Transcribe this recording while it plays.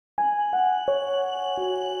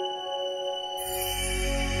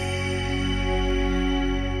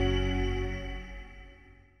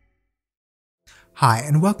Hi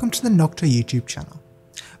and welcome to the Noctua YouTube channel.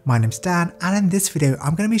 My name's Dan and in this video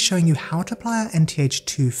I'm going to be showing you how to apply our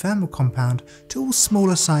NT-H2 thermal compound to all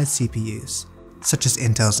smaller sized CPUs, such as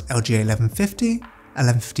Intel's LGA1150,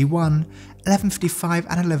 1151, 1155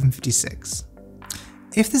 and 1156.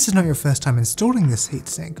 If this is not your first time installing this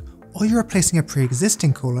heatsink, or you're replacing a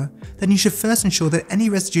pre-existing cooler, then you should first ensure that any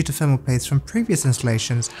residue to thermal paste from previous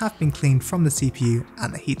installations have been cleaned from the CPU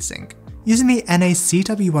and the heatsink, using the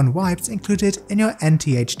NA-CW1 wipes included in your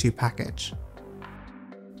NT-H2 package.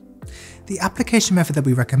 The application method that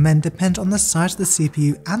we recommend depends on the size of the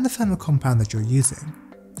CPU and the thermal compound that you're using.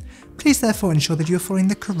 Please therefore ensure that you are following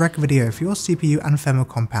the correct video for your CPU and thermal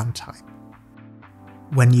compound type.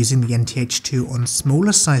 When using the NT-H2 on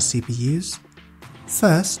smaller sized CPUs,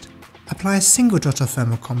 first, apply a single drop of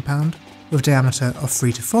thermal compound with a diameter of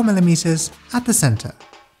 3 to 4 mm at the centre.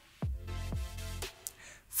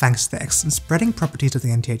 Thanks to the excellent spreading properties of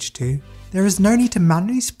the NT-H2, there is no need to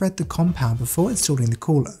manually spread the compound before installing the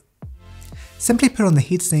cooler. Simply put on the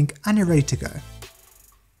heatsink and you're ready to go.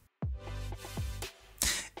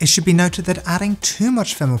 It should be noted that adding too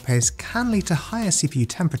much thermal paste can lead to higher CPU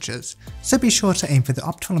temperatures, so be sure to aim for the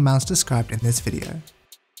optimal amounts described in this video.